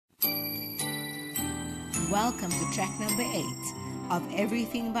Welcome to track number 8 of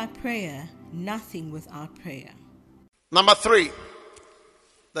Everything But Prayer, Nothing Without Prayer. Number 3.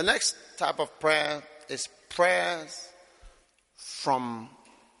 The next type of prayer is prayers from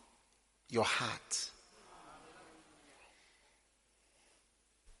your heart.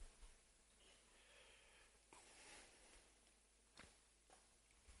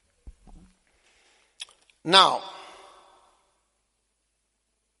 Now,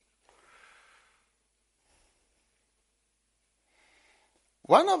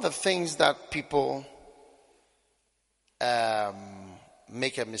 one of the things that people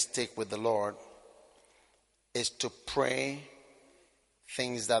make a mistake with the Lord is to pray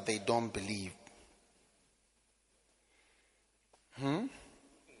things that they don't believe.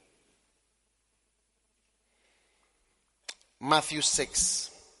 Matthew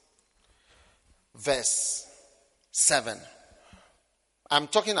 6, verse 7. I'm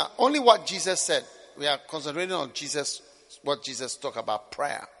talking only what Jesus said. We are concentrating on Jesus, what Jesus talked about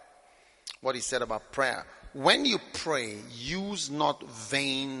prayer. What he said about prayer. When you pray, use not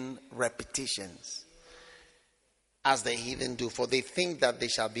vain repetitions, as the heathen do, for they think that they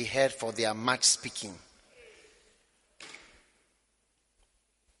shall be heard for their much speaking.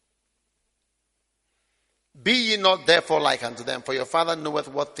 Be ye not therefore like unto them, for your Father knoweth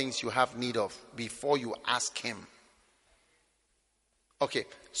what things you have need of before you ask him. Okay,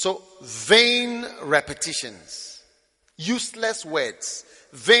 so vain repetitions, useless words.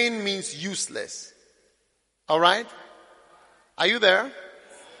 Vain means useless. All right? Are you there?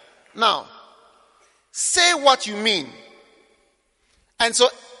 Now, say what you mean. And so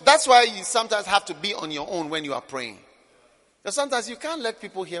that's why you sometimes have to be on your own when you are praying. Because sometimes you can't let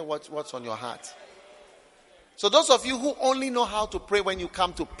people hear what's on your heart. So those of you who only know how to pray when you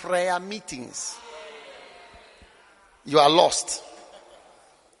come to prayer meetings, you are lost.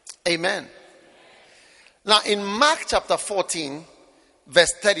 Amen. Now in Mark chapter 14,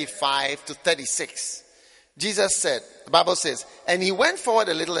 verse 35 to 36, Jesus said, the Bible says, and he went forward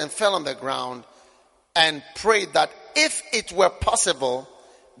a little and fell on the ground and prayed that if it were possible,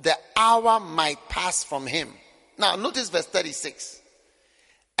 the hour might pass from him. Now notice verse 36.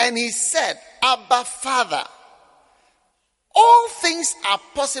 And he said, Abba, Father, all things are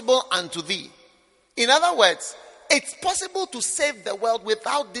possible unto thee. In other words, it's possible to save the world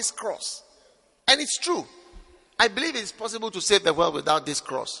without this cross. And it's true. I believe it's possible to save the world without this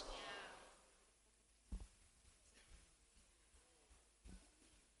cross.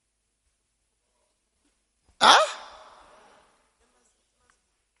 Huh?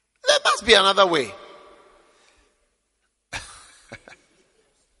 There must be another way.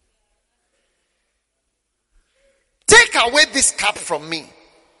 Take away this cup from me.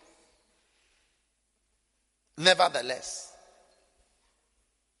 Nevertheless,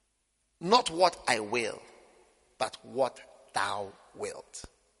 not what I will, but what thou wilt.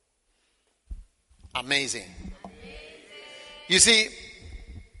 Amazing. You see,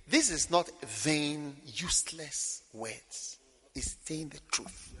 this is not vain, useless words. It's saying the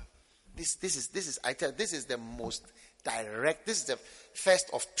truth. This is I tell you, this is the most direct. This is the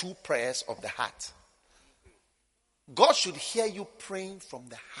first of two prayers of the heart. God should hear you praying from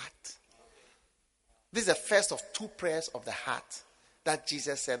the heart. This is the first of two prayers of the heart that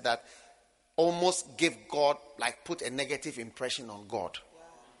Jesus said that almost give God, like put a negative impression on God.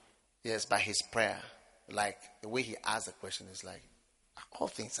 Yes, by his prayer. Like the way he asked the question is like, all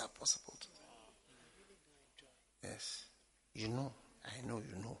things are possible. Yes. You know. I know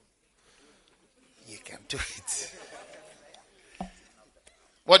you know. You can do it.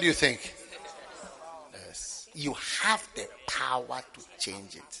 What do you think? Yes. You have the power to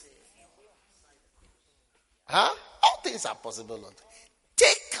change it. Huh? All things are possible, Lord.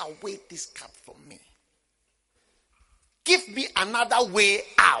 Take away this cup from me. Give me another way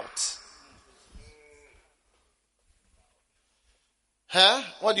out. Huh?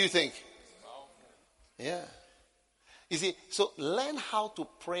 What do you think? Yeah. You see, so learn how to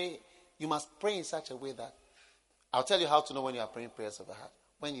pray. You must pray in such a way that I'll tell you how to know when you are praying prayers of the heart.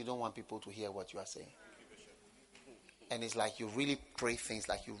 When you don't want people to hear what you are saying. And it's like you really pray things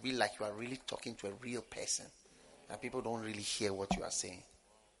like you are really talking to a real person. And people don't really hear what you are saying.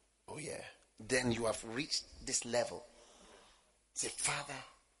 Oh yeah. Then you have reached this level. Say, Father,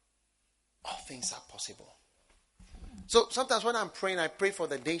 all things are possible. So sometimes when I'm praying, I pray for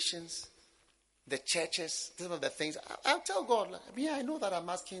the nations, the churches, some of the things. I'll tell God, like, yeah, I know that I'm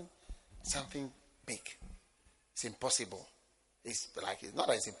asking something big. It's impossible. It's not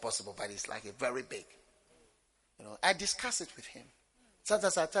that it's impossible, but it's like a very big. You know, I discuss it with him.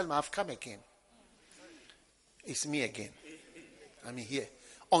 Sometimes I tell him, I've come again. It's me again. I'm here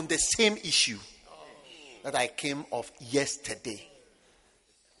on the same issue. that I came of yesterday.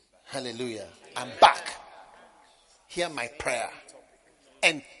 Hallelujah. I'm back. Hear my prayer.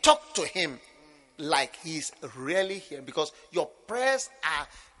 And talk to him like he's really here. Because your prayers are,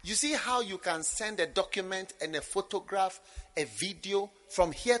 you see how you can send a document and a photograph, a video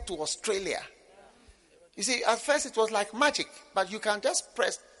from here to Australia. You see, at first it was like magic, but you can just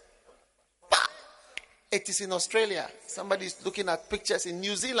press. Bah! It is in Australia. Somebody's looking at pictures in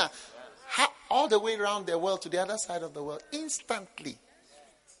New Zealand. All the way around the world to the other side of the world. Instantly.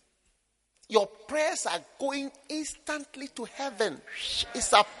 Your prayers are going instantly to heaven.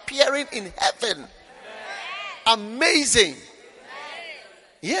 It's appearing in heaven. Amazing.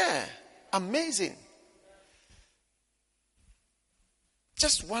 Yeah. Amazing.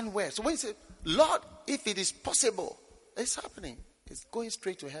 Just one word. So when you say, Lord, if it is possible, it's happening. It's going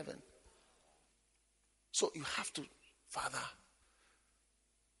straight to heaven. So you have to, Father,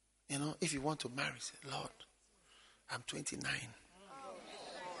 if you want to marry, say, Lord, I'm 29.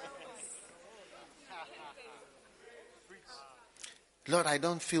 Lord, I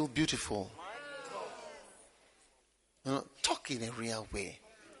don't feel beautiful. Talk in a real way.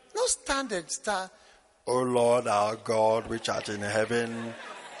 No standard star. O Lord, our God, which art in heaven,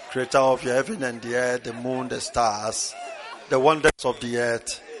 creator of the heaven and the earth, the moon, the stars, the wonders of the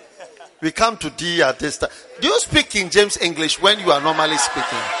earth. We come to thee at this time. Do you speak King James English when you are normally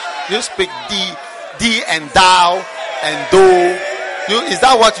speaking? Do you speak thee and thou and thou? Is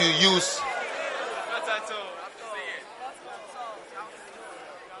that what you use?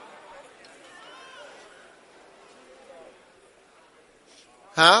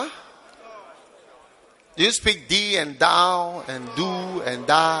 Huh? Do you speak thee and thou and do and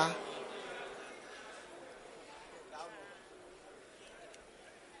da?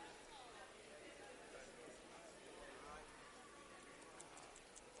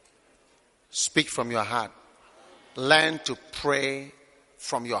 Speak from your heart. Learn to pray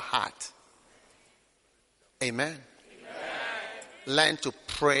from your heart. Amen. Learn to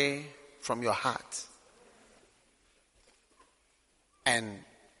pray from your heart. And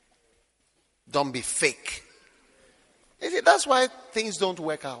don't be fake. You see, that's why things don't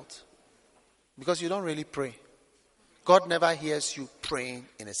work out. Because you don't really pray. God never hears you praying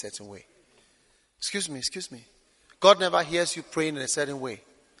in a certain way. Excuse me. God never hears you praying in a certain way.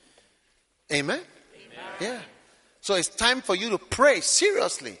 Amen? Yeah. So it's time for you to pray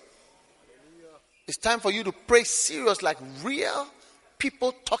seriously. It's time for you to pray serious, like real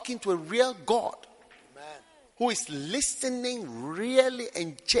people talking to a real God. Who is listening really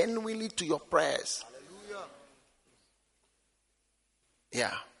and genuinely to your prayers. Hallelujah.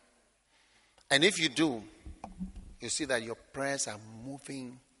 Yeah. And if you do, you see that your prayers are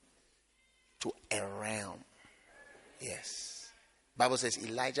moving to a realm. Yes. Bible says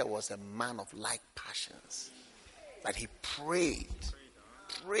Elijah was a man of like passions. That he prayed,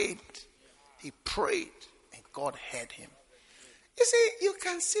 and God heard him. You see, you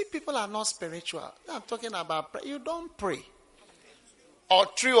can see people are not spiritual. I'm talking about prayer. You don't pray. Or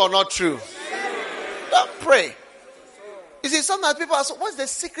true or not true. Don't pray. You see, sometimes people ask, what's the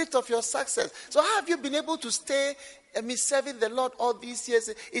secret of your success? So how have you been able to stay serving the Lord all these years?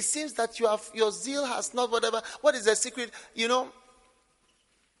 It seems that your zeal has not whatever. What is the secret?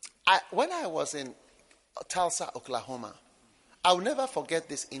 When I was in Tulsa, Oklahoma, I'll never forget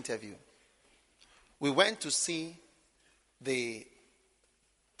this interview. We went to see the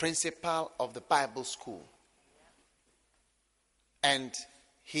principal of the Bible school. And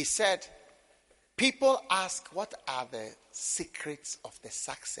he said, people ask, what are the secrets of the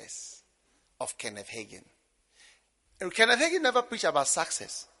success of Kenneth Hagin? Kenneth Hagin never preached about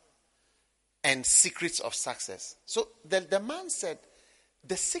success and secrets of success. So the man said,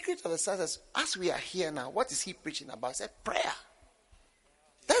 the secret of the success, as we are here now, what is he preaching about? He said, prayer.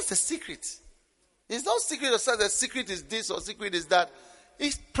 That's the secret. There's no secret of success. Secret is this or secret is that.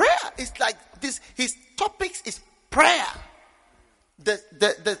 It's prayer. It's like this. His topics is prayer.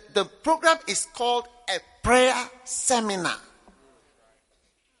 The program is called a prayer seminar.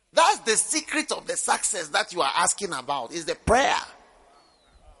 That's the secret of the success that you are asking about, is the prayer.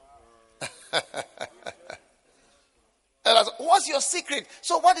 What's your secret?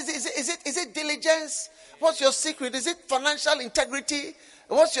 So what is it? Is it diligence? What's your secret? Is it financial integrity?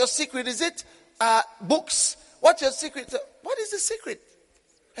 What's your secret? Is it books? What's your secret? What is the secret?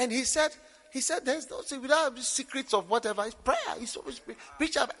 And he said, there's no secret. Without secrets of whatever. It's prayer. He's always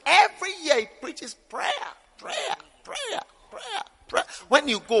preach up every year. He preaches prayer. When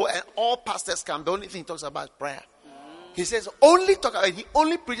you go and all pastors come, the only thing he talks about is prayer. He says he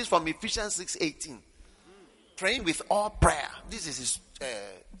only preaches from Ephesians 6:18. Praying with all prayer. This is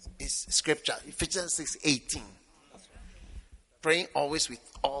his scripture, Ephesians 6:18. Praying always with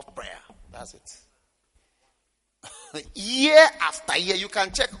all prayer. That's it. Year after year, you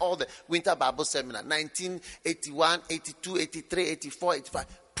can check all the Winter Bible Seminar, 1981, 82, 83, 84, 85.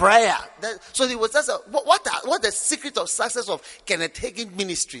 Prayer. So it was just what the secret of success of Kenneth Hagin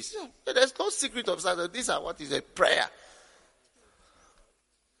Ministries. There's no secret of success. These are what is a prayer.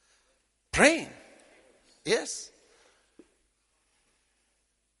 Praying. Yes.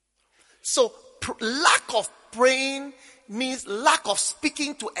 So lack of praying means lack of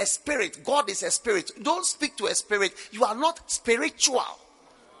speaking to a spirit. God is a spirit. Don't speak to a spirit. You are not spiritual.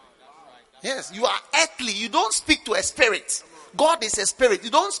 Yes, you are earthly. You don't speak to a spirit. God is a spirit. You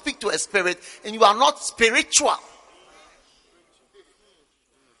don't speak to a spirit and you are not spiritual.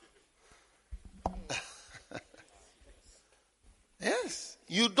 Yes,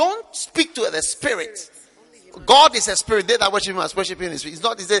 you don't speak to the spirit. God is a spirit. They that worship him must worship him in his spirit. It's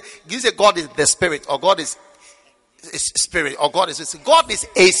not, you say God is the spirit or God is spirit or God is a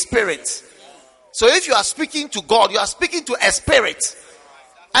spirit. So if you are speaking to God, you are speaking to a spirit,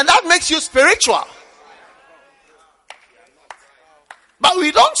 and that makes you spiritual. But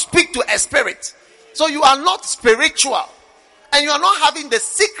we don't speak to a spirit, so you are not spiritual, and you are not having the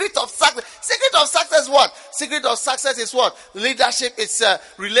secret of success. Secret of success is what? Secret of success is what? Leadership. It's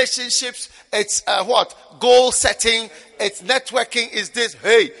relationships. It's what? Goal setting. It's networking. Is this?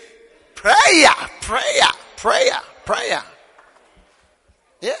 Hey, prayer.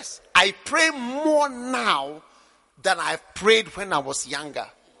 Yes, I pray more now than I prayed when I was younger.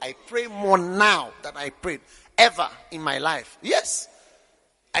 I pray more now than I prayed ever in my life. Yes,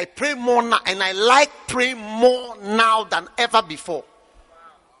 I pray more now, and I like praying more now than ever before.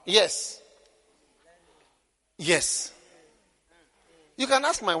 Yes. You can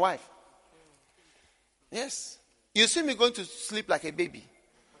ask my wife. Yes. You see me going to sleep like a baby.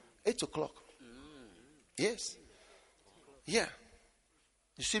 8 o'clock. Yes. Yeah.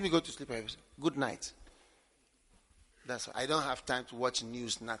 You see me go to sleep. Good night. That's why I don't have time to watch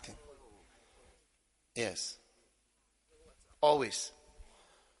news, nothing. Yes. Always.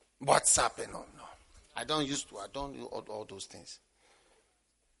 WhatsApp and all. No. I don't do all those things.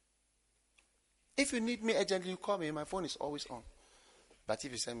 If you need me urgently, you call me. My phone is always on. But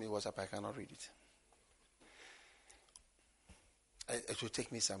if you send me WhatsApp, I cannot read it. It will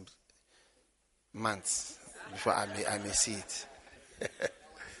take me some months before I may see it.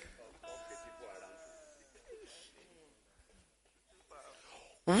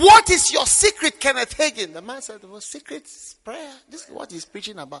 What is your secret, Kenneth Hagin? The man said, well, secret is prayer. This is what he's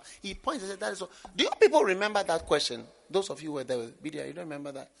preaching about. He pointed and said, that is what. Do you people remember that question? Those of you who were there with Bidia, you don't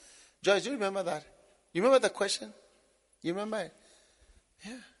remember that? Joyce, do you remember that? You remember the question? You remember it?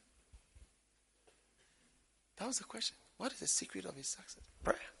 Yeah. That was the question. What is the secret of his success?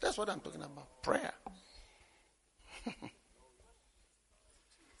 Prayer. That's what I'm talking about. Prayer.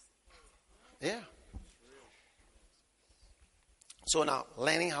 Yeah. So now,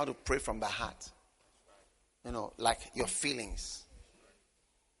 learning how to pray from the heart. Like your feelings.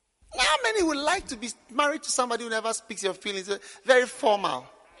 How many would like to be married to somebody who never speaks your feelings? Very formal.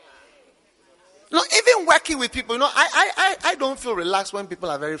 Even working with people, I don't feel relaxed when people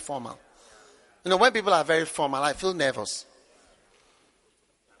are very formal. When people are very formal, I feel nervous.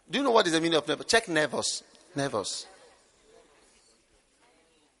 Do you know what is the meaning of nervous? Check nervous. Nervous.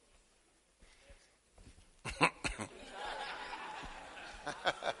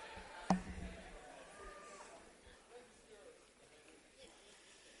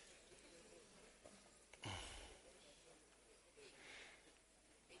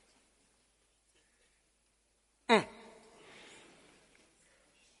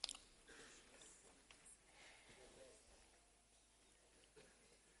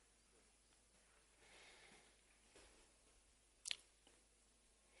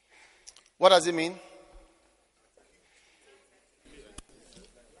 What does it mean?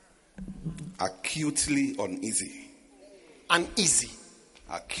 Acutely uneasy. Uneasy.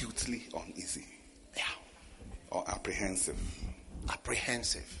 Acutely uneasy. Yeah. Or apprehensive.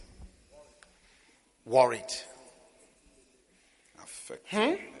 Apprehensive. Worried. Affected.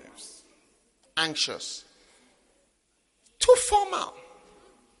 Nerves. Anxious. Too formal.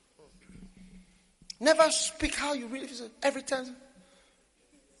 Never speak how you really feel. Every time.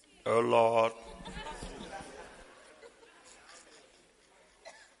 Oh Lord.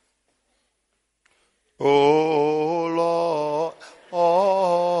 Oh Lord,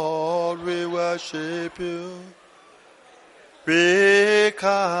 all we worship you. We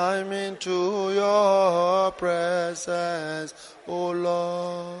come into your presence, oh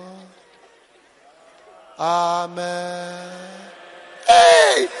Lord. Amen.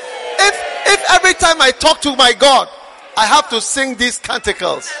 Hey! If every time I talk to my God, I have to sing these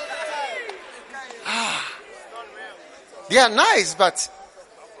canticles. They are nice, but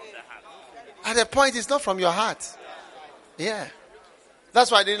at a point it's not from your heart. Yeah. That's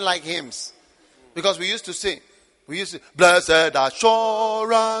why I didn't like hymns. Because we used to sing. We used to, blessed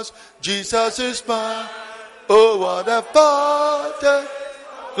assurance, Jesus is mine. Oh, what a father,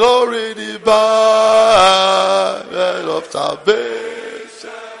 glory divine, of salvation,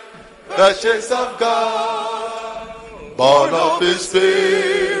 precious of God, born of his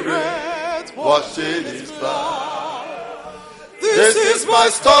spirit, washed in his blood. This is my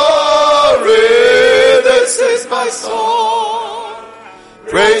story, this is my song,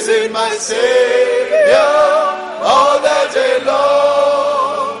 praising my Savior all the day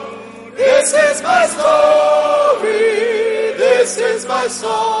long. This is my story, this is my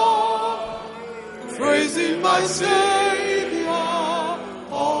song, praising my Savior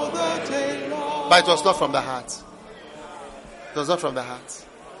all the day long. But it was not from the heart. It was not from the heart.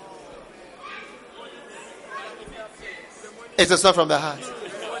 It was not from the heart.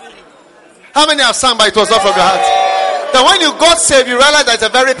 How many have sung but it was not from the heart? Then when you got saved, you realize that it's a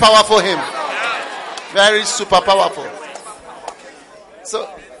very powerful hymn. Very super powerful. So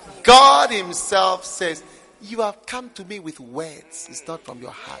God himself says, you have come to me with words. It's not from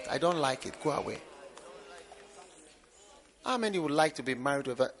your heart. I don't like it. Go away. How many would like to be married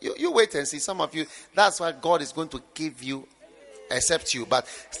with her? You wait and see. Some of you, that's what God is going to give you, except you. But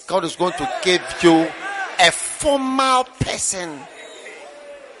God is going to give you a formal person.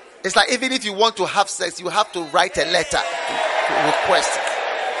 It's like even if you want to have sex, you have to write a letter to request it.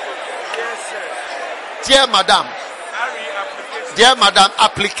 Dear Madam,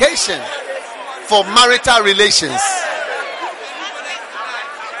 application for marital relations.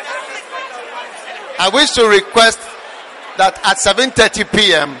 I wish to request that at 7:30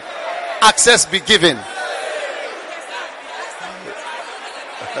 p.m. access be given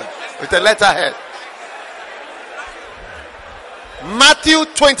with a letterhead. Matthew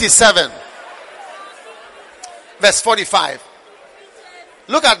 27 verse 45.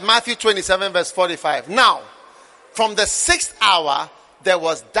 Look at Matthew 27 verse 45. Now, from the 6th hour, there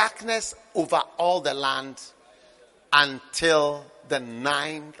was darkness over all the land until the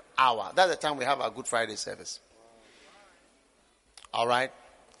 9th hour. That's the time we have our Good Friday service. All right.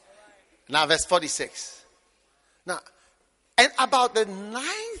 Now, verse 46. Now, and about the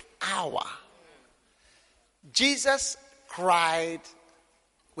 9th hour, Jesus cried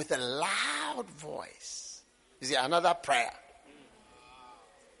with a loud voice. You see, another prayer.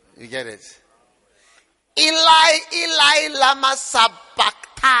 You get it? Eli, Eli, lama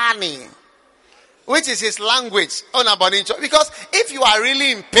sabachthani. Which is his language. Because if you are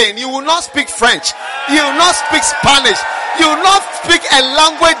really in pain, you will not speak French. You will not speak Spanish. You will not speak a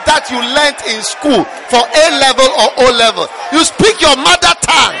language that you learned in school for A level or O level. You speak your mother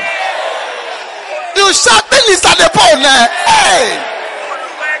tongue. You shout, hey!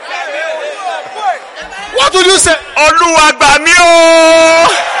 What would you say? Oluwagbami.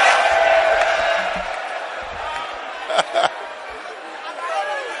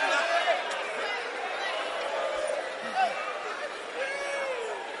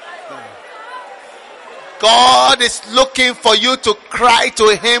 God is looking for you to cry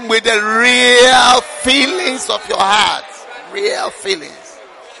to him with the real feelings of your heart. Real feelings.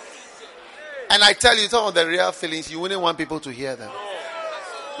 And I tell you, some of the real feelings, you wouldn't want people to hear them.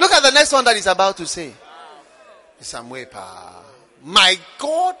 Look at the next one that he's about to say. My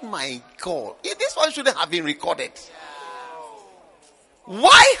God, my God. This one shouldn't have been recorded.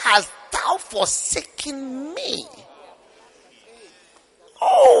 Why hast thou forsaken me?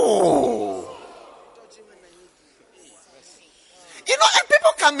 Oh. You know, and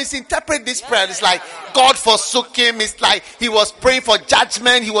people can misinterpret this prayer. It's like God forsook him. It's like he was praying for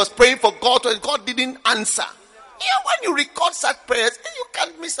judgment. He was praying for God, and God didn't answer. When you record such prayers, you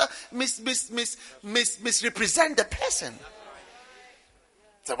can't misrepresent the person.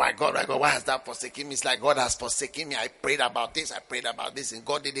 So my God, why has that forsaken me? It's like God has forsaken me. I prayed about this, and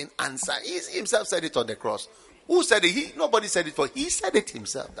God didn't answer. He himself said it on the cross. Who said it? Nobody said it for him. He said it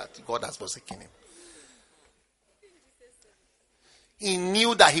himself that God has forsaken him. He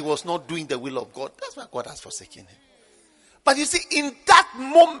knew that he was not doing the will of God. That's why God has forsaken him. But you see, in that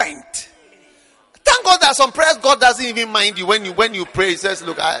moment, thank God that some prayers God doesn't even mind you. When you pray, he says,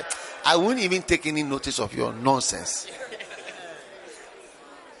 look, I won't even take any notice of your nonsense.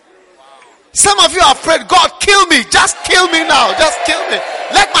 Some of you have prayed, God, kill me. Just kill me now. Just kill me.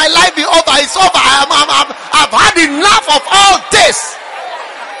 Let my life be over. It's over. I've had enough of all this.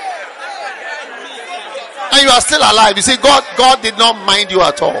 And you are still alive. You see, God did not mind you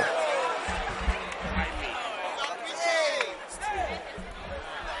at all.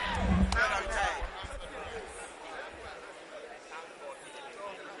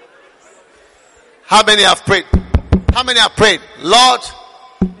 How many have prayed? How many have prayed? Lord,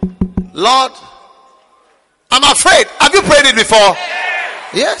 I'm afraid. Have you prayed it before?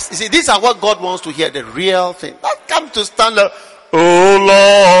 Yes. You see, these are what God wants to hear, the real thing. Not come to stand there. Oh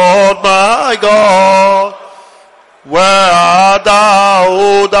Lord, my God, where art thou?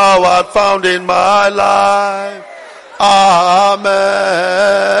 Oh, thou art found in my life. Amen.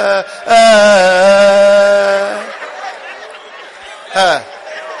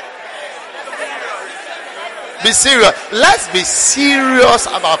 Be serious. Let's be serious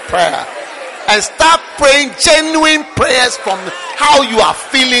about prayer. And start praying genuine prayers from how you are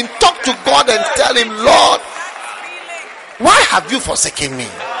feeling. Talk to God and tell him, Lord, why have you forsaken me?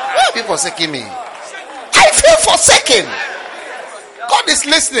 Why have you forsaken me? I feel forsaken. God is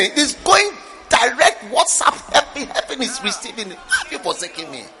listening. He's going direct WhatsApp. Heaven is receiving it. Why have you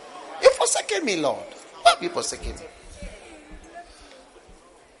forsaken me? You forsaken me, Lord. Why have you forsaken me?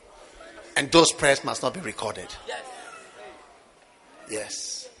 And those prayers must not be recorded.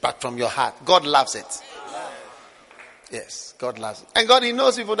 Yes. But from your heart. God loves it. Yes. God loves it. And God, he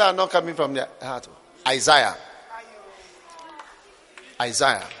knows people that are not coming from their heart. Isaiah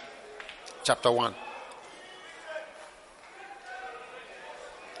chapter 1.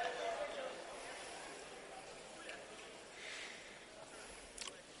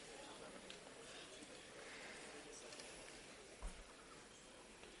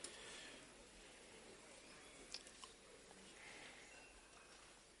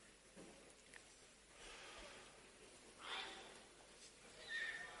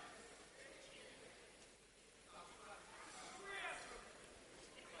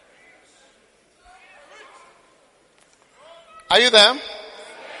 Are you there?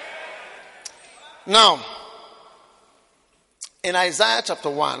 Now, in Isaiah chapter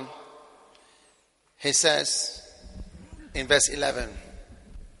 1, he says in verse 11,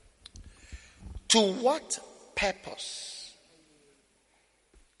 to what purpose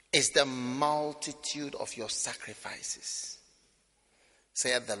is the multitude of your sacrifices,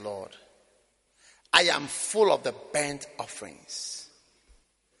 saith the Lord? I am full of the burnt offerings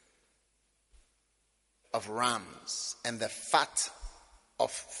of rams and the fat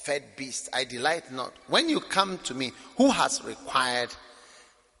of fed beasts. I delight not. When you come to me, who has required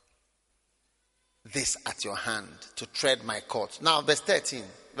this at your hand to tread my courts? Now, verse 13,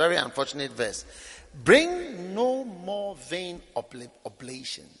 very unfortunate verse. Bring no more vain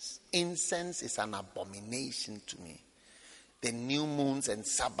oblations. Incense is an abomination to me. The new moons and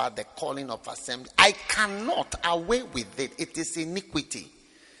Sabbath, the calling of assembly, I cannot away with it. It is iniquity.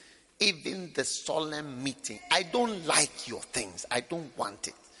 Even the solemn meeting, I don't like your things. I don't want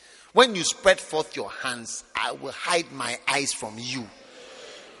it. When you spread forth your hands, I will hide my eyes from you.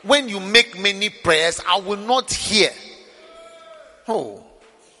 When you make many prayers, I will not hear. Oh,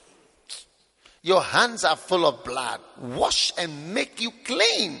 your hands are full of blood. Wash and make you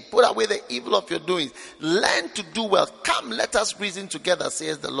clean. Put away the evil of your doings. Learn to do well. Come, let us reason together,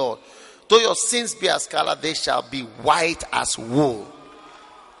 says the Lord. Though your sins be as scarlet, they shall be white as wool.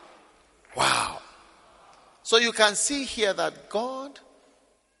 Wow. So you can see here that God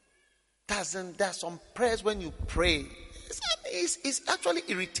doesn't, there's some prayers when you pray, it's actually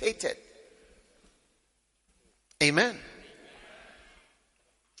irritated. Amen.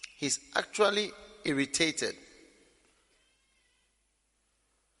 He's actually irritated.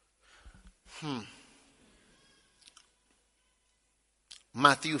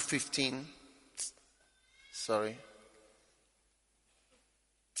 Matthew 15. Sorry.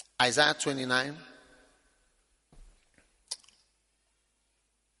 Isaiah 29.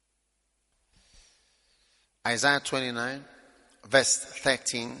 Isaiah 29, verse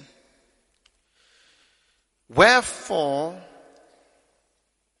 13. Wherefore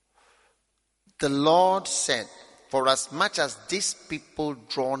the Lord said, for as much as these people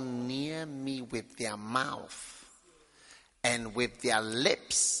draw near me with their mouth and with their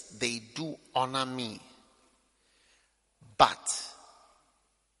lips they do honor me, but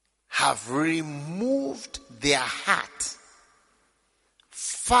have removed their heart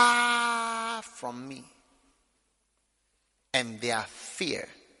far from me, and their fear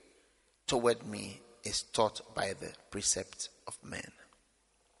toward me is taught by the precept of men.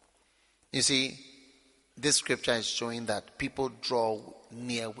 You see, this scripture is showing that people draw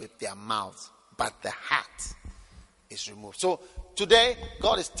near with their mouths, but the heart is removed. So today,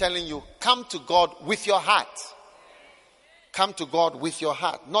 God is telling you, come to God with your heart. Come to God with your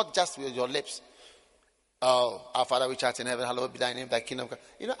heart, not just with your lips. Oh, our Father which art in heaven, hallowed be thy name, thy kingdom come.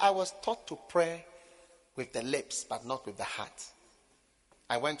 You know, I was taught to pray with the lips, but not with the heart.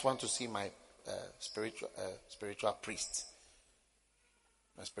 I went to see my spiritual priest.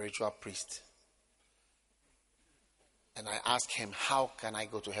 My spiritual priest. And I asked him, how can I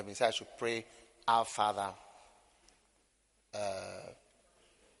go to heaven? He said I should pray Our Father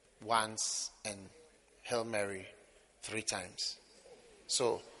once and Hail Mary 3 times.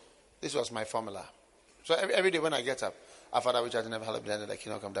 So this was my formula. So every day when I get up, Our Father which art in heaven, hallowed be thy name, thy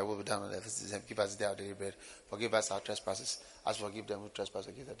kingdom come, thy will be done on earth. Give us this day our daily bread. Forgive us our trespasses, as forgive them who trespass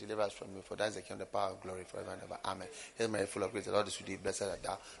against us. Deliver us from evil. For thine is the kingdom, the power, and glory forever and ever. Amen. Hail Mary, full of grace, the Lord is with thee. Blessed art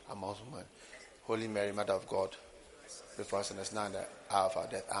thou amongst women. Holy Mary, Mother of God, pray for us sinners now and the hour of our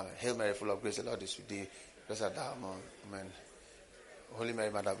death. Amen. Hail Mary, full of grace, the Lord is with thee. Blessed art thou among women. Holy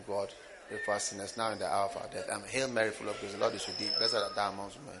Mary, Mother of God, pray for us sinners now and the hour of our death. Amen. Hail Mary, full of grace, the Lord is with thee. Blessed art thou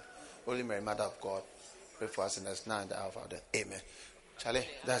amongst women. Holy Mary, Mother of God, pray for us sinners now and the hour of our death. Amen. Charlie,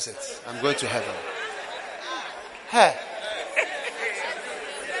 that's it. I'm going to heaven. Hey.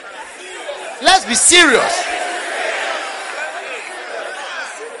 Let's be serious.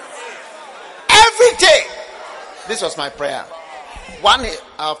 Every day. This was my prayer. 1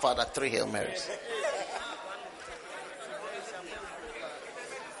 Our Father, 3 Hail Marys.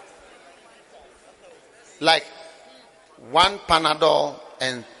 Like 1 Panadol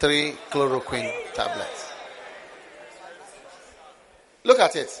and 3 chloroquine tablets. Look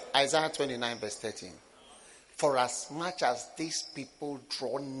at it. Isaiah 29 verse 13. For as much as these people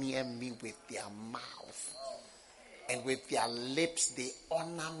draw near me with their mouth and with their lips they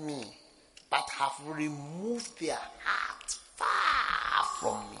honor me, but have removed their heart far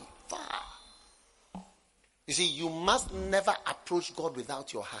from me. Far. You see, you must never approach God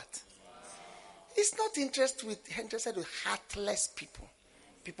without your heart. He's not interested with heartless people.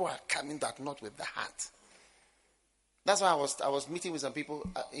 People are coming that not with the heart. That's why I was meeting with some people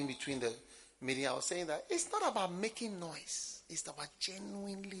in between the meeting. I was saying that it's not about making noise. It's about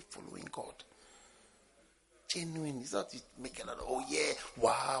genuinely following God. Genuine. It's not making a lot of, oh yeah,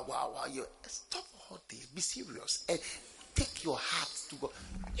 wow. Stop all this. Be serious. And take your heart to God.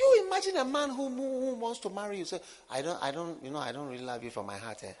 You imagine a man who wants to marry you. Say, I don't really love you from my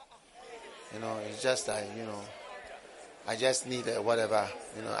heart. It's just that, I just need whatever.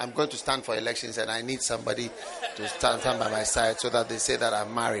 I'm going to stand for elections and I need somebody to stand by my side so that they say that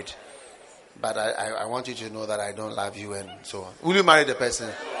I'm married. But I want you to know that I don't love you and so on. Will you marry the person?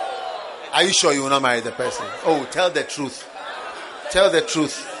 Are you sure you will not marry the person? Oh, tell the truth. Tell the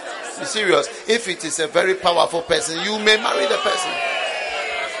truth. Be serious. If it is a very powerful person, you may marry the person.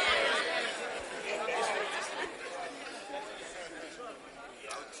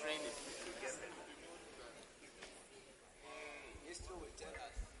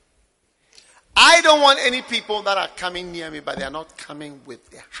 I don't want any people that are coming near me, but they are not coming with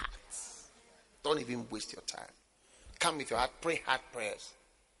their hearts. Don't even waste your time. Come with your heart. Pray heart prayers.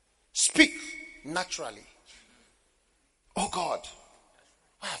 Speak naturally. Oh God,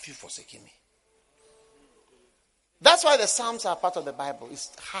 why have you forsaken me? That's why the Psalms are part of the Bible.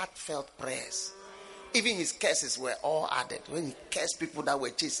 It's heartfelt prayers. Even his curses were all added. When he cursed people that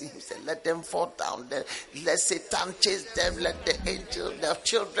were chasing him, he said, let them fall down. Let Satan chase them. Let the angels, their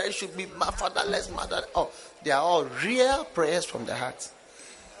children should be fatherless, mother. Oh, they are all real prayers from the heart.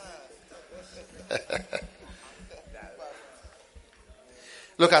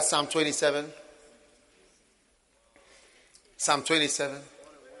 Look at Psalm 27. Psalm 27.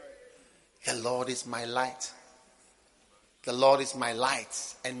 The Lord is my light. The Lord is my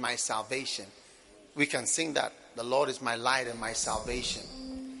light and my salvation. We can sing that. The Lord is my light and my salvation.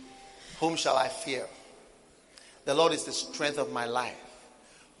 Whom shall I fear? The Lord is the strength of my life.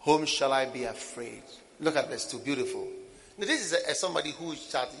 Whom shall I be afraid? Look at this, too beautiful. Now, this is somebody who is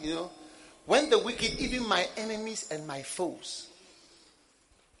shouting, when the wicked, even my enemies and my foes,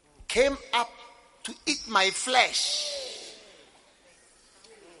 came up to eat my flesh.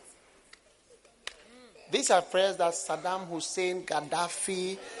 These are prayers that Saddam Hussein,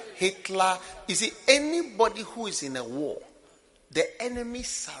 Gaddafi, Hitler. You see, anybody who is in a war, the enemies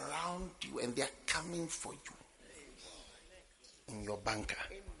surround you and they are coming for you in your bunker.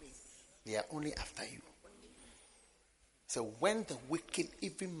 They are only after you. So when the wicked,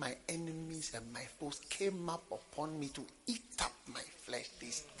 even my enemies and my foes, came up upon me to eat up my flesh, they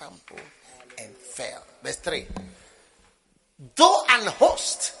stumbled and fell. Verse 3. Though an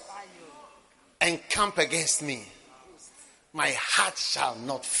host encamp against me, my heart shall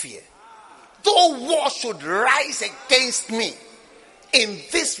not fear. Though war should rise against me, in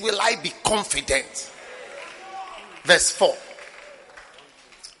this will I be confident. Verse 4.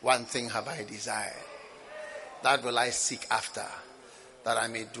 One thing have I desired, that will I seek after, that I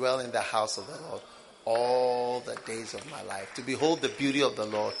may dwell in the house of the Lord all the days of my life, to behold the beauty of the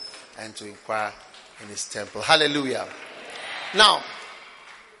Lord and to inquire in his temple. Hallelujah. Now,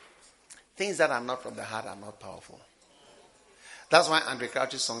 things that are not from the heart are not powerful. That's why Andre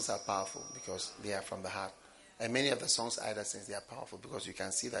Crouch's songs are powerful, because they are from the heart. And many of the songs Ida sings, they are powerful because you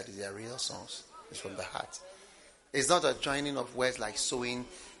can see that they are real songs. It's from the heart. It's not a joining of words like sewing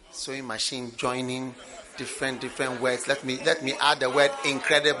machine joining different words. Let me add the word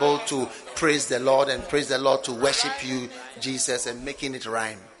incredible to praise the Lord, and praise the Lord to worship you, Jesus, and making it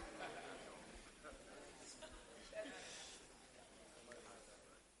rhyme.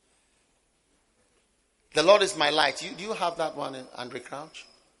 The Lord is my light. Do you have that one in Andre Crouch?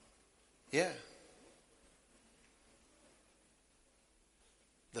 Yeah.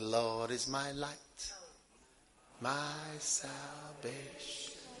 The Lord is my light, my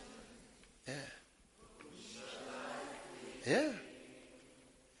salvation. Yeah. Yeah.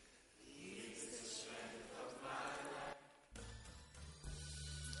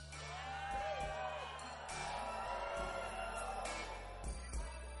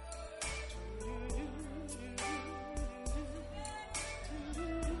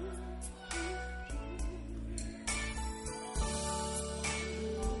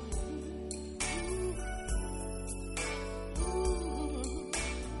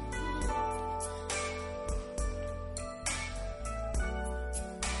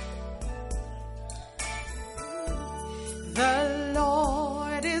 The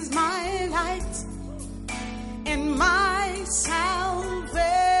Lord is my light and my salvation.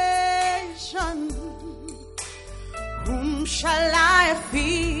 Whom shall I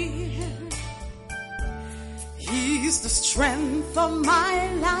fear? He's the strength of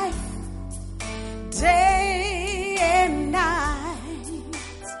my life, day and night.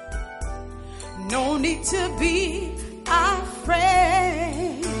 No need to be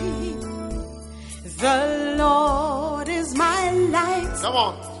afraid. The Lord is my light. Come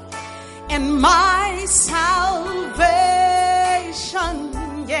on. And my salvation.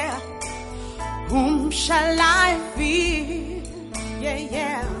 Yeah. Whom shall I fear? Yeah,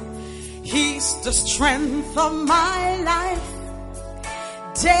 yeah. He's the strength of my life,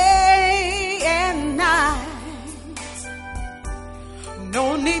 day and night.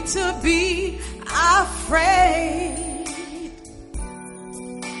 No need to be afraid.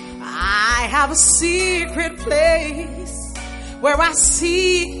 I have a secret place where I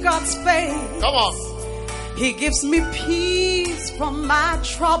seek God's face. Come on. He gives me peace from my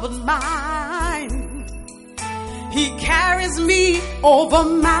troubled mind. He carries me over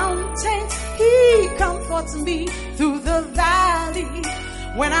mountains. He comforts me through the valley.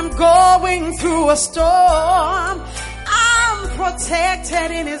 When I'm going through a storm, I'm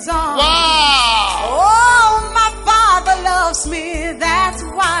protected in his arms. Wow. Oh, my Father loves me. That's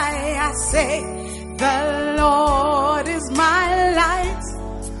why I say, the Lord is my light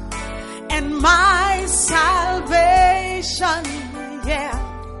and my salvation. Yeah.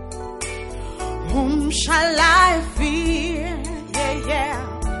 Whom shall I fear? Yeah, yeah.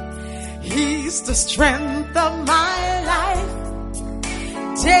 He's the strength of my life,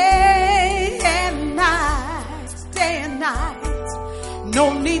 day and night, day and night.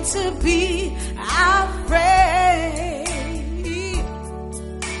 No need to be afraid.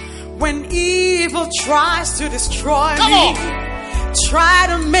 When evil tries to destroy me, try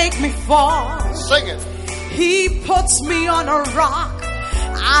to make me fall, Sing it. he puts me on a rock,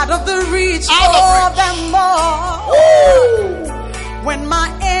 out of the reach of them all. When my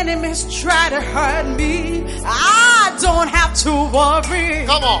enemies try to hurt me, I don't have to worry.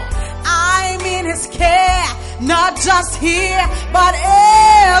 Come on. I'm in his care, not just here, but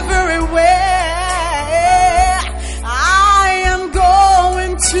everywhere. I am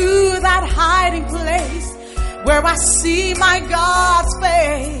going to that hiding place where I see my God's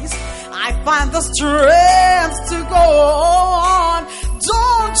face. I find the strength to go on.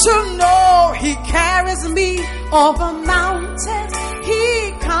 Don't you know he carries me over mountains?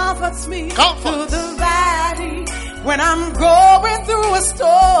 He comforts me through the valley. When I'm going through a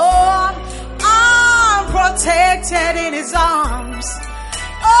storm, I'm protected in his arms.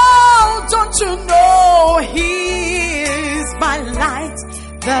 Oh, don't you know he is my light?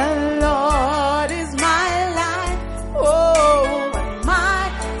 The Lord is my light. Oh, my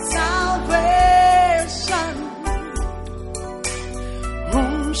salvation.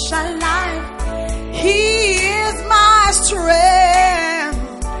 Whom shall I? He is my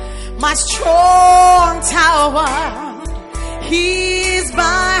strength, my strong tower. He's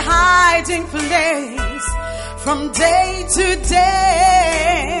my hiding place from day to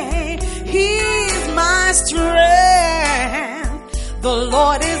day. He's my my strength. The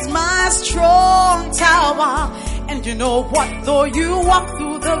Lord is my strong tower. And you know what? Though you walk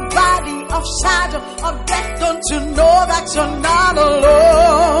through the valley of shadow of death, don't you know that you're not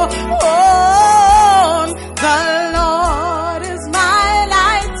alone? The Lord is my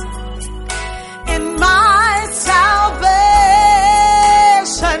light and my salvation.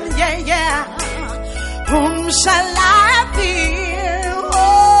 Yeah, yeah. Whom shall I fear?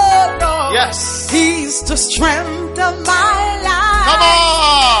 Oh, Lord. Yes. He's the strength of my life. Come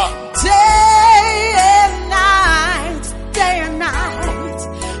on. Day and night, day and night.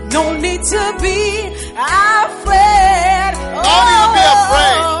 No need to be afraid. No need to be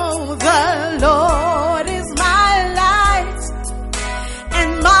afraid. Oh, the Lord is my light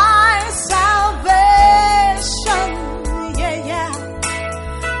and my salvation. Yeah, yeah.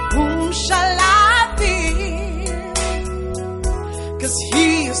 Whom shall I fear? 'Cause He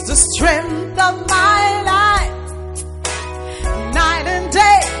is the strength of my life. Night and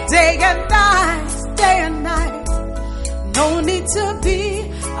day, day and night, day and night. No need to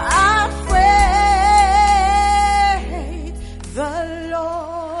be afraid. The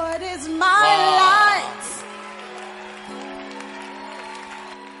Lord is my light.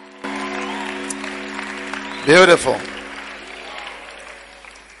 Beautiful.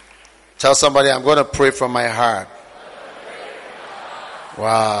 Tell somebody, I'm going to pray from my heart.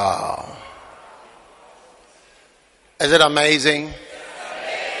 Wow. Is it amazing?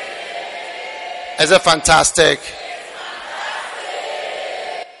 Is it fantastic?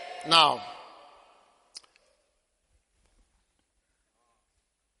 Now,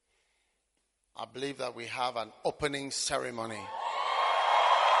 I believe that we have an opening ceremony.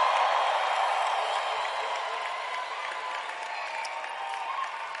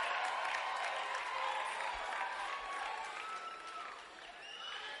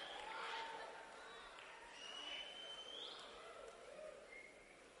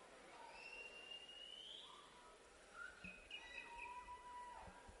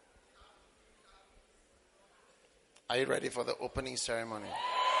 Are you ready for the opening ceremony?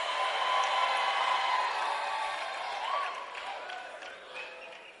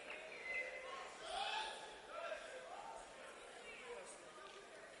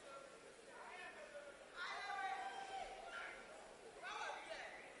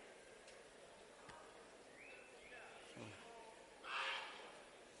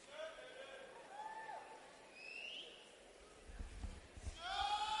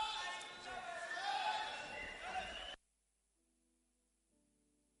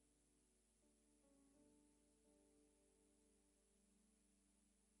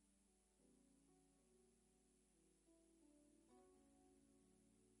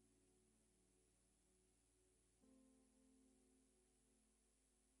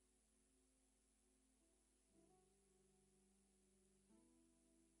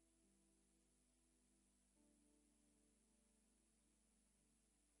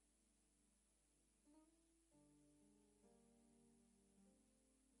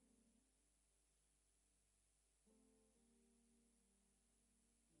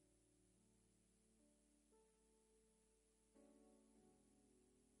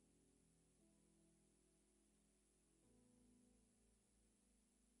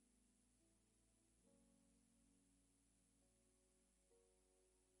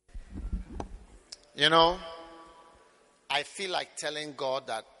 You know, I feel like telling God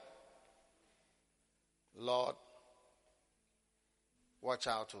that, Lord, watch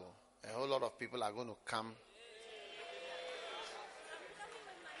out. A whole lot of people are going to come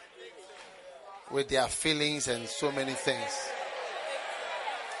with their feelings and so many things.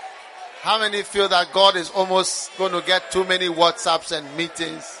 How many feel that God is almost going to get too many WhatsApps and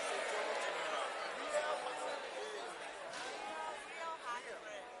meetings?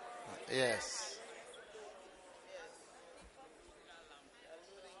 Yes.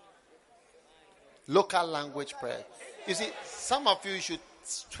 Local language prayer. You see, some of you should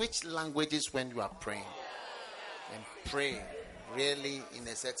switch languages when you are praying. And pray really in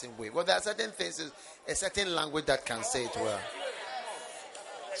a certain way. Well, there are certain things, a certain language that can say it well.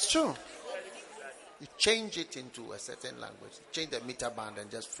 It's true. You change it into a certain language. Change the meter band and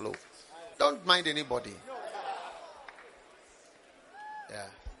just flow. Don't mind anybody. Yeah.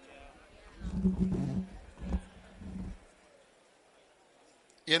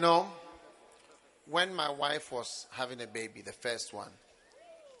 You know, when my wife was having a baby, the first one,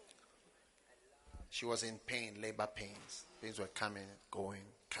 she was in pain, labor pains. Things were coming, going,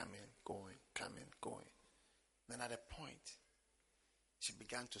 coming, going, coming, going. Then at a point, she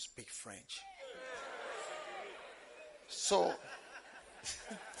began to speak French. So,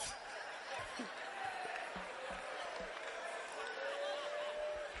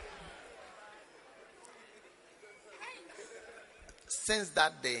 since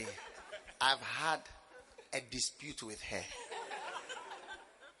that day, I've had a dispute with her.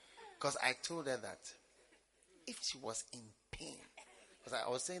 Because I told her that if she was in pain, because I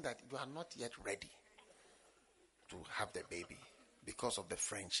was saying that you are not yet ready to have the baby because of the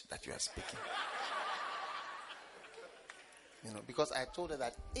French that you are speaking. You know, because I told her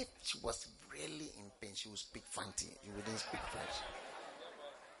that if she was really in pain, she would speak Fanti. You wouldn't speak French.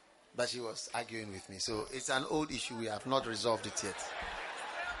 But she was arguing with me. So it's an old issue. We have not resolved it yet.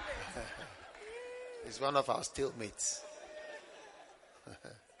 It's one of our stalemates.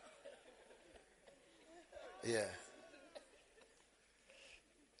 Yeah.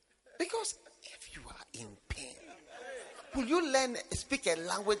 Because if you are in pain, will you speak a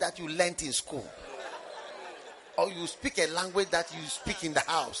language that you learned in school? Or you speak a language that you speak in the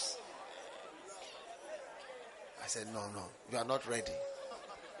house? I said, no, you are not ready.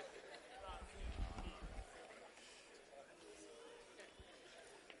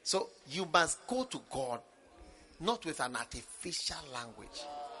 So you must go to God, not with an artificial language,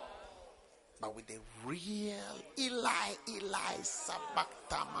 but with the real Eli,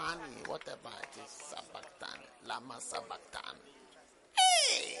 Sabachthani, whatever it is, Sabachthani, Lama Sabachthani.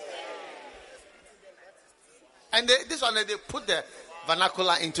 Hey! And this one, they put the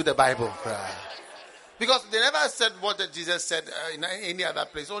vernacular into the Bible. Because they never said what Jesus said in any other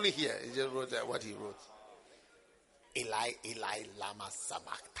place. Only here, he just wrote what he wrote. Eli, Lama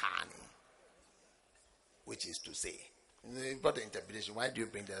Sabachthani. Which is to say, they brought the interpretation. Why do you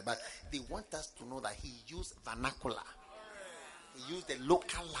bring that? But they want us to know that he used vernacular. He used the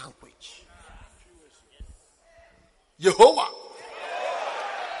local language. Jehovah.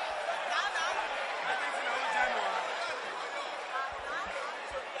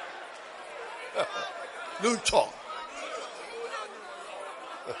 Nuncho.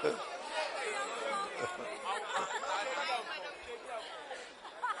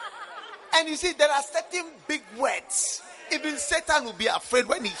 And you see, there are certain big words. Even Satan will be afraid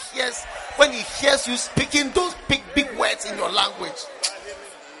when he hears you speaking those big words in your language.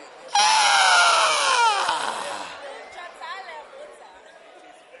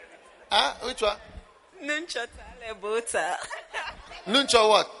 Which one? Nuncho talebota. Nuncho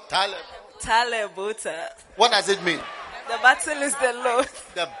what? Talebota. What does it mean? The battle is the Lord.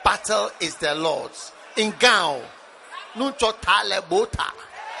 The battle is the Lord's. In Gao, Nuncho talebota.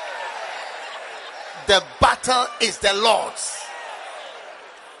 The battle is the Lord's.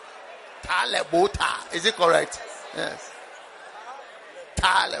 Talebota. Is it correct? Yes.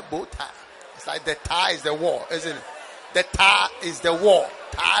 Talebota. It's like the ta is the war, isn't it? The ta is the war.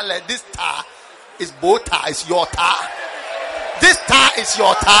 This ta is bota, is your ta. This ta is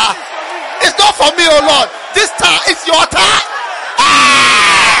your ta. It's not for me, oh Lord. This ta is your ta.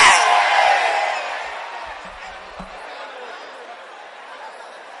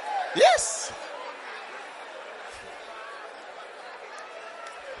 Yes.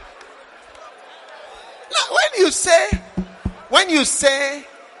 Now, when you say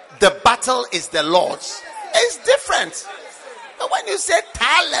the battle is the Lord's, it's different. But when you say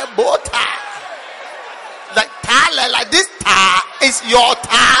talebota, like this ta is your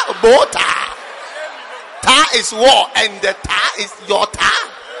ta, bota. Ta is war, and the ta is your ta.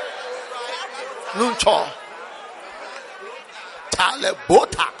 Nuncho.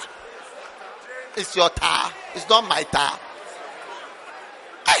 Talebota. It's your ta. It's not my ta.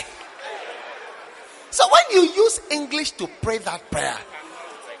 Hey. So when you use English to pray that prayer,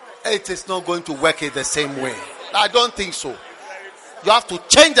 it is not going to work in the same way. I don't think so. You have to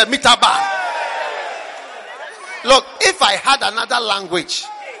change the meter bar. Look, if I had another language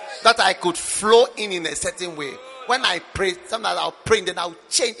that I could flow in a certain way, when I pray, sometimes I'll pray and then I'll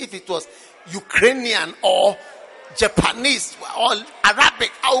change. If it was Ukrainian or Japanese or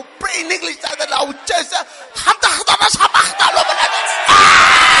Arabic, I'll pray in English and then I'll change.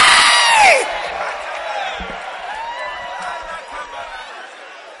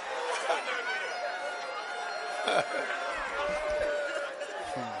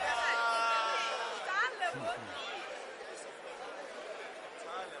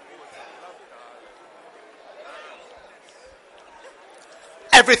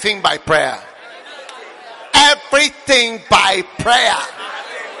 Everything by prayer. Everything by prayer.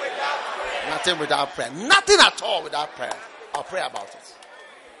 Nothing without prayer. Nothing at all without prayer. I'll pray about it.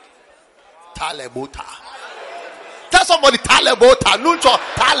 Talebota. Tell somebody talebota. Nuncho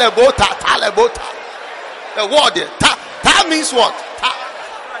talebota. Talebota. The word there. Ta means what?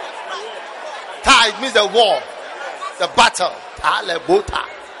 Ta it means the war. The battle. Talebota.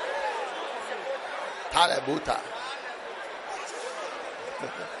 Talebota.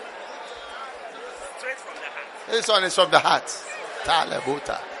 Straight from the heart. This one is from the heart.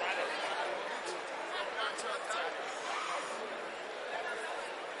 Talebota.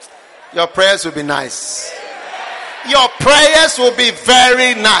 Your prayers will be nice. Your prayers will be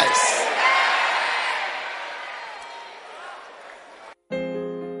very nice.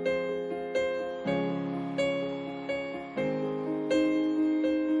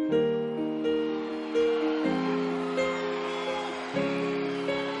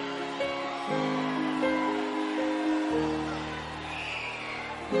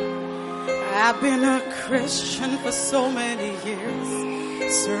 I've been a Christian for so many years,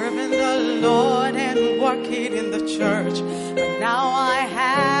 serving the Lord and working in the church. But now I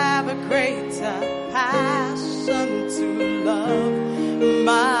have a greater passion to love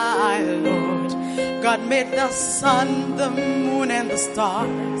my Lord. God made the sun, the moon, and the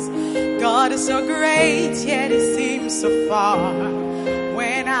stars. God is so great, yet He seems so far.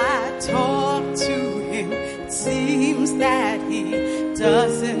 When I talk to Him, it seems that He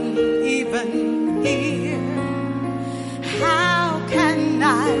doesn't even hear. How can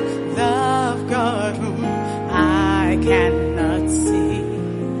I love God whom I cannot see?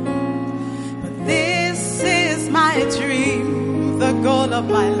 But this is my dream, the goal of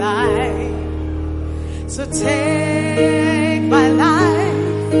my life. So take my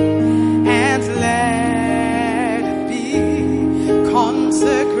life and let it be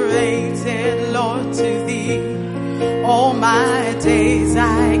consecrated, Lord, to Thee. All my days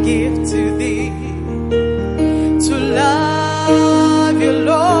I give to Thee. To love You,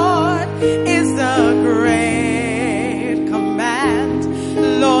 Lord, is the great command.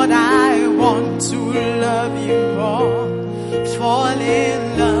 Lord, I want to love You more, fall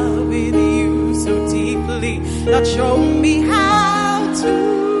in love with You so deeply. Lord, show me how to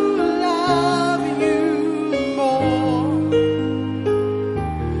love You more.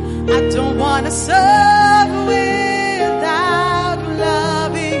 I don't want to serve without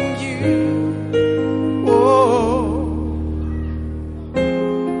loving You. Oh.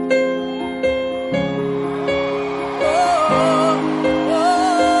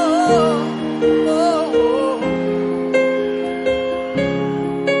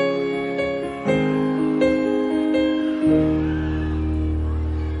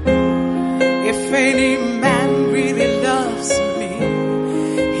 If any man really loves me,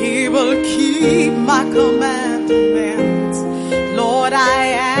 he will keep my commandments. Lord, I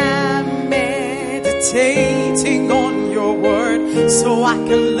am meditating on Your word so I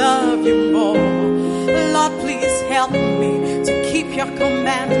can love You more. Lord, please help me to keep Your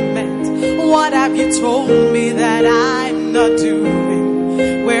commandment. What have You told me that I'm not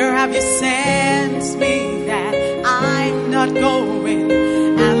doing? Where have You sent me that I'm not going?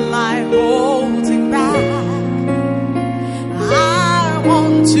 Am I holding back? I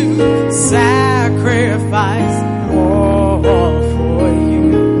want to sacrifice all for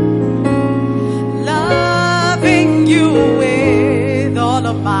You, loving You with all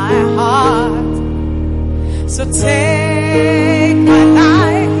of my heart. So take my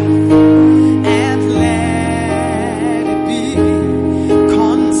life and let it be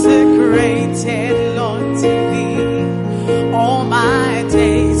consecrated, Lord, to Thee. All my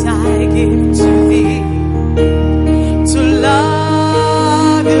days I give to Thee. To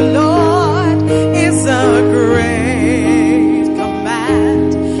love You, Lord, is a great command.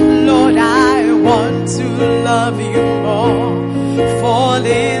 Lord, I want to love You more, fall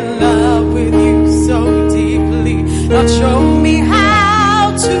in love with You so deeply. Lord, show me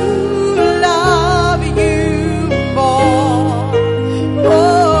how to love You more.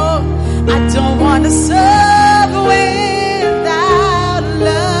 Oh, I don't want to serve without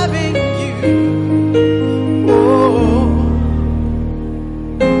loving You.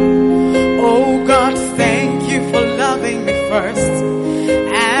 Oh God, thank You for loving me first,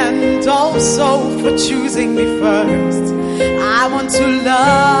 and also for choosing me first. I want to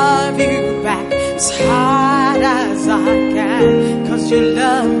love You back as hard as I can, 'cause You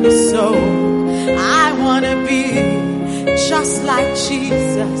love me so. I want to be just like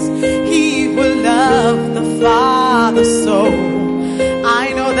Jesus. He will love the Father so. I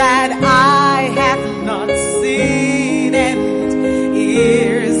know that I have not seen and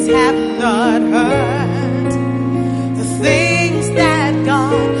ears have not heard the things that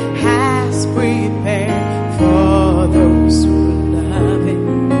God has prepared for those who love Him.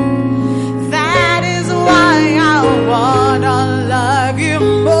 That is why I wanna love You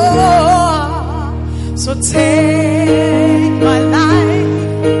more. So take my life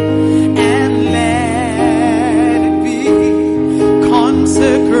and let it be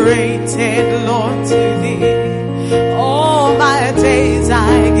consecrated, Lord, to Thee. All my days I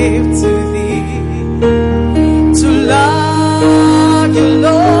give to Thee. To love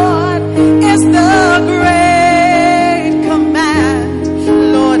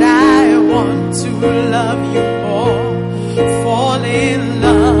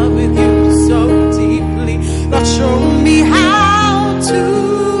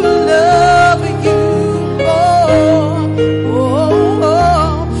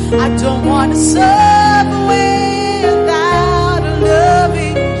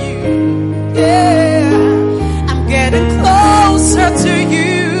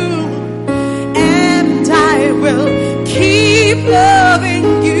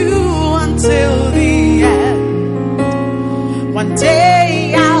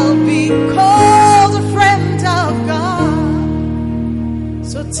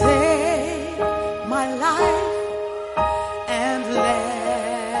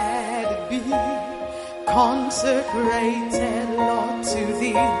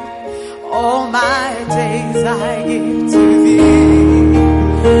All my days I give to thee.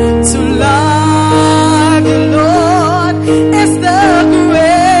 To love you, Lord, is the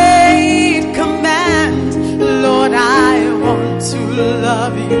great command. Lord, I want to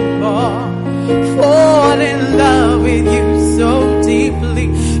love you more. Fall in love with you so deeply.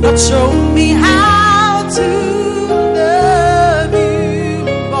 Lord, show me how to love you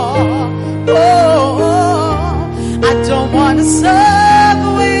more. Oh, I don't want to serve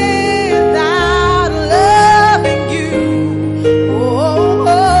without loving you. Oh,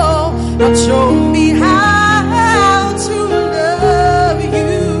 Lord, show me how to love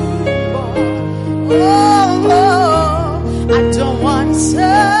you more. Oh, I don't want to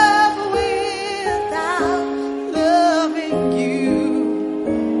serve without loving you.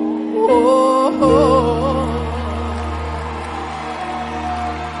 Oh.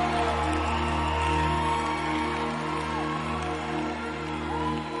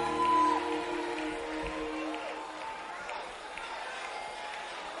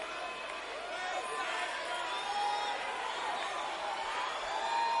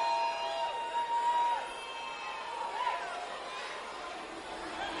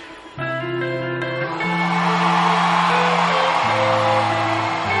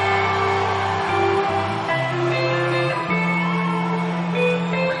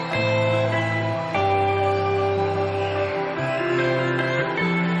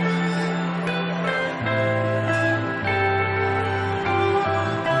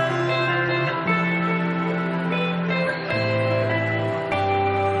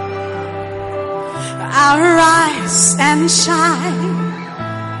 Arise and shine,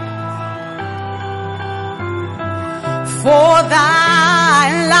 for thy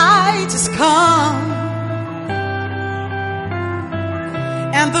light is come,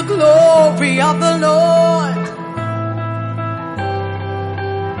 and the glory of the Lord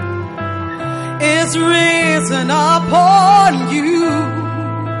is risen upon you.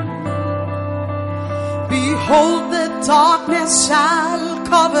 Behold, the darkness shall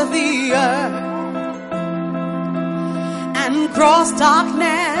cover the earth, and gross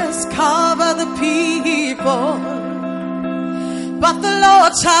darkness cover the people. But the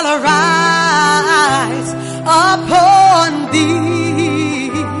Lord shall arise upon thee,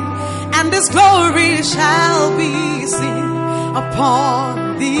 and His glory shall be seen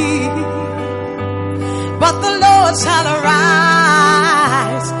upon thee. But the Lord shall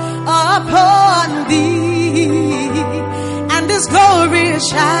arise upon thee, and His glory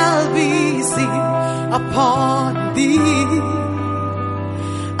shall be seen upon thee,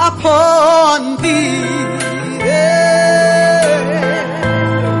 upon thee.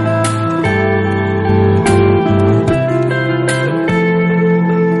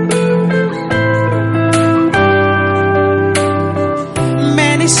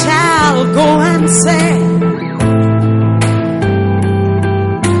 Many shall go and say,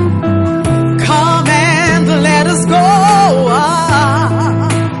 come and let us go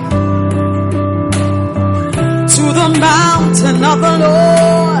to the mountain of the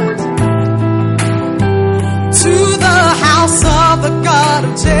Lord, to the house of the God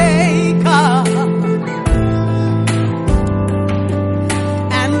of Jacob,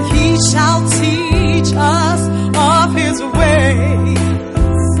 and He shall teach us of His ways,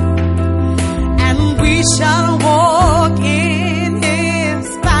 and we shall walk in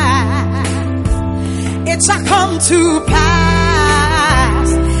His paths. It shall come to pass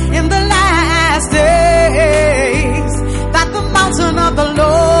in the last days that the mountain of the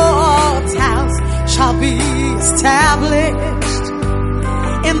Lord's house shall be established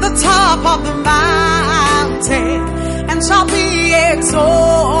in the top of the mountain, and shall be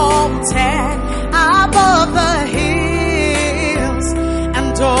exalted above the hills,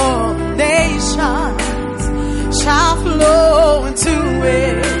 and all nations shall flow into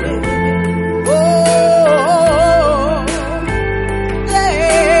it. Oh,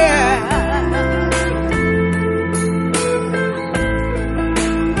 yeah.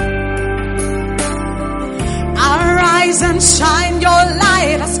 Arise and shine, your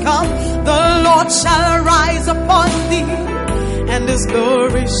light has come. The Lord shall arise upon thee, and His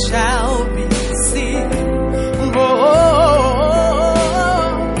glory shall be seen. Oh,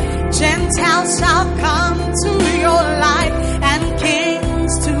 Gentiles shall come to your light, and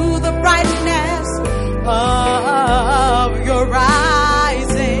kings to the brightness of your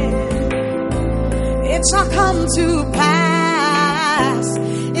rising. It shall come to pass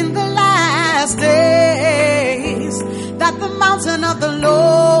in the last days that the mountain of the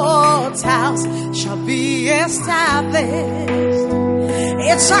Lord's house shall be established.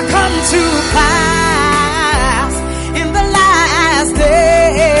 It shall come to pass in the last last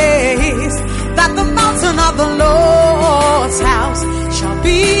days that the mountain of the Lord's house shall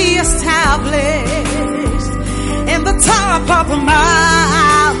be established in the top of the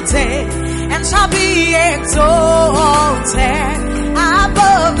mountain, and shall be exalted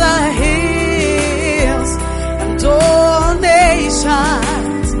above the hills, and all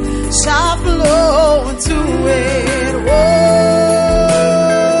nations shall flow into it.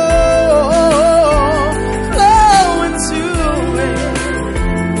 Flow into it.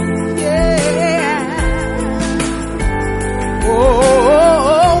 Yeah.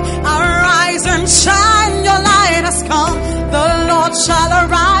 Arise and shine, your light has come. The Lord shall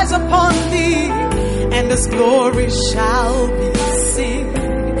arise upon thee, and His glory shall be seen.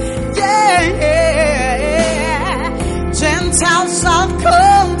 Yeah. Gentiles shall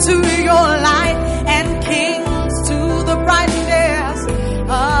come to your light, and kings to the brightness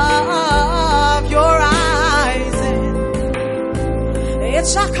of your rising. It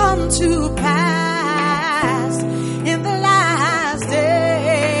shall come to pass in the last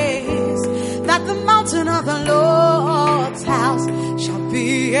days that the mountain of the Lord's house shall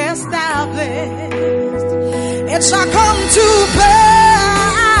be established. It shall come to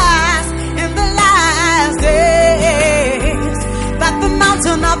pass in the last days that the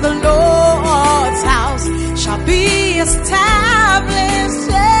mountain of the Lord's house shall be established,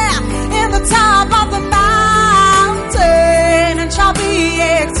 yeah, in the top of the mountain, and shall be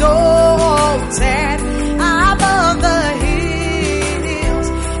exalted above the hills.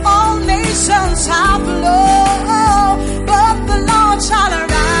 All nations shall flow, but the Lord shall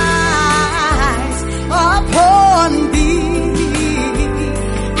arise upon thee,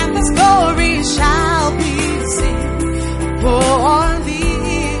 and His glory shall be seen upon thee.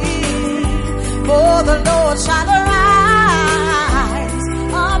 For the Lord shall arise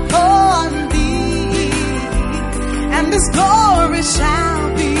upon thee, and His glory shall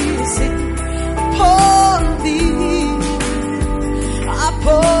be seen upon thee.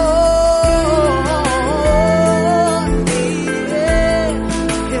 Upon thee,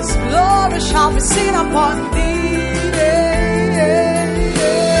 His glory shall be seen upon thee.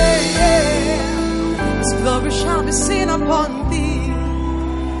 His glory shall be seen upon thee.